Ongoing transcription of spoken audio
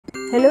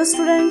Hello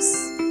students,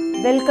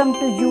 welcome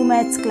to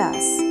UMATHS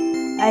class.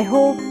 I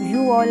hope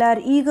you all are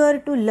eager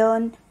to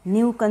learn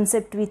new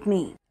concept with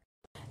me.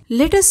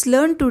 Let us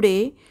learn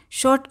today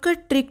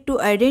shortcut trick to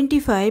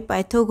identify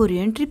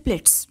Pythagorean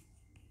triplets.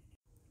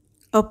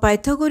 A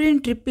Pythagorean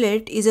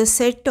triplet is a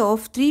set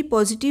of three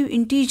positive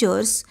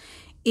integers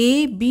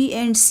a, b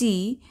and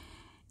c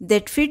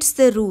that fits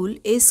the rule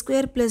a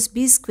square plus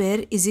b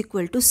square is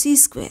equal to c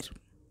square.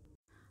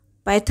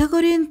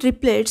 Pythagorean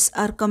triplets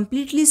are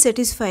completely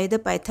satisfy the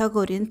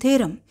Pythagorean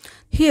theorem.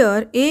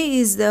 Here a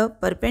is the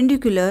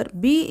perpendicular,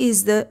 b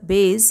is the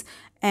base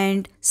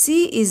and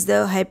c is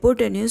the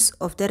hypotenuse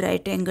of the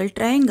right angle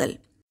triangle.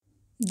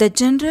 The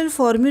general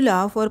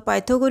formula for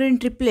Pythagorean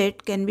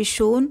triplet can be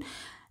shown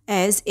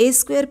as a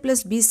square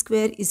plus b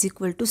square is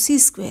equal to c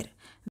square.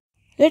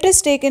 Let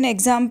us take an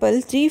example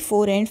 3,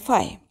 4 and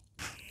 5.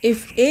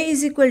 If a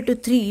is equal to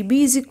 3,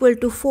 b is equal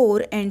to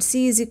 4 and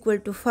c is equal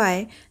to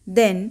 5,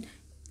 then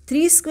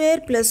 3 square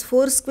plus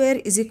 4 square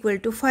is equal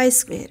to 5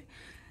 square.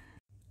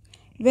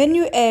 When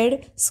you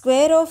add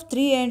square of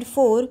 3 and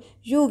 4,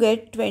 you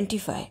get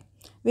 25,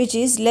 which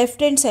is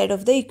left hand side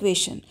of the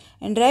equation.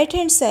 And right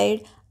hand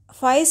side,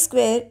 5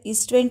 square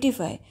is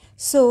 25.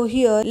 So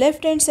here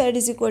left hand side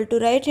is equal to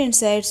right hand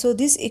side. So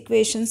this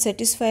equation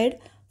satisfied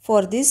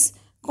for this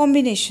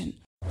combination.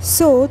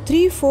 So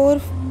 3, 4,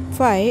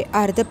 5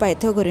 are the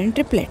Pythagorean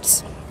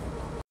triplets.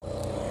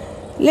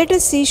 Let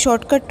us see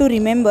shortcut to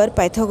remember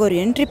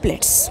Pythagorean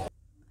triplets.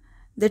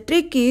 The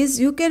trick is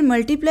you can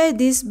multiply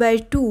this by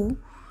 2,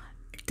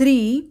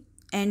 3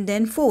 and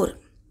then 4.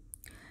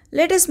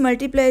 Let us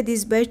multiply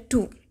this by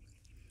 2.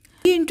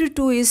 3 into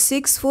 2 is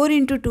 6, 4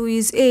 into 2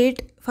 is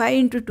 8, 5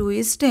 into 2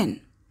 is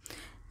 10.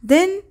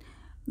 Then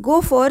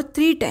go for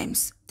 3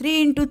 times.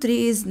 3 into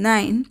 3 is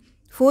 9,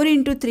 4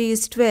 into 3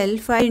 is 12,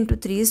 5 into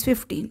 3 is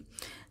 15.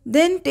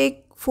 Then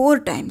take 4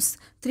 times.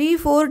 3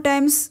 4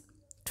 times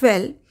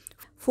 12.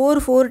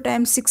 4 4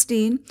 times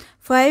 16,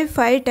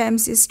 5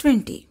 times is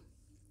 20.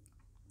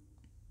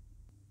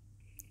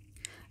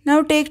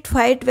 Now take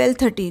 5, 12,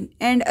 13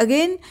 and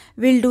again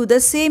we'll do the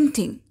same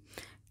thing.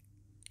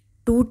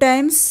 2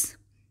 times,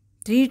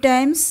 3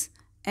 times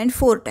and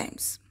 4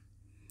 times.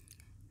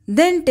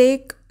 Then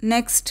take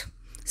next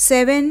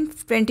 7,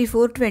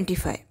 24,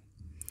 25.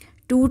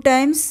 2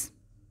 times,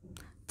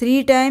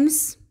 3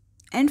 times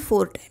and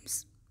 4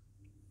 times.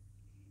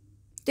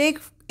 Take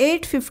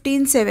 8,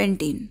 15,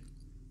 17.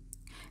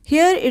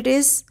 Here it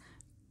is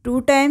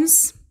 2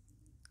 times,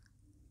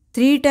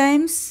 3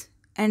 times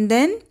and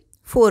then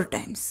 4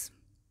 times.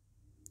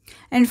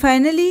 And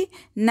finally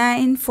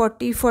 9,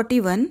 40,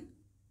 41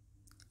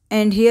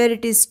 and here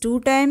it is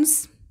 2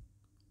 times,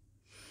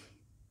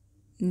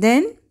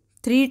 then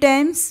 3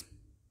 times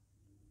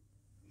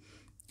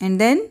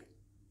and then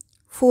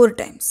 4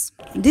 times.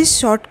 This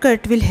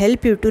shortcut will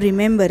help you to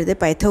remember the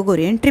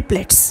Pythagorean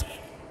triplets.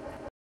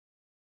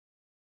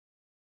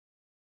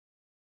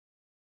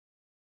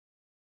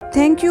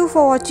 Thank you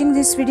for watching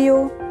this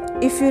video.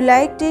 If you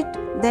liked it,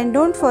 then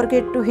don't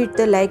forget to hit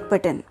the like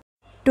button.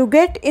 To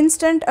get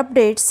instant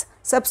updates,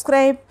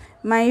 subscribe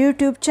my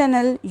YouTube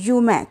channel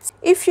UMATHS.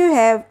 If you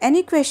have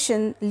any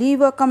question,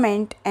 leave a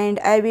comment and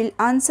I will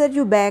answer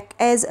you back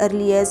as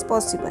early as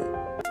possible.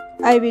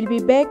 I will be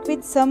back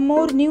with some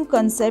more new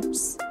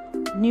concepts,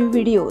 new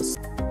videos.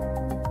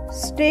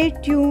 Stay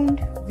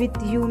tuned with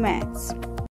UMATHS.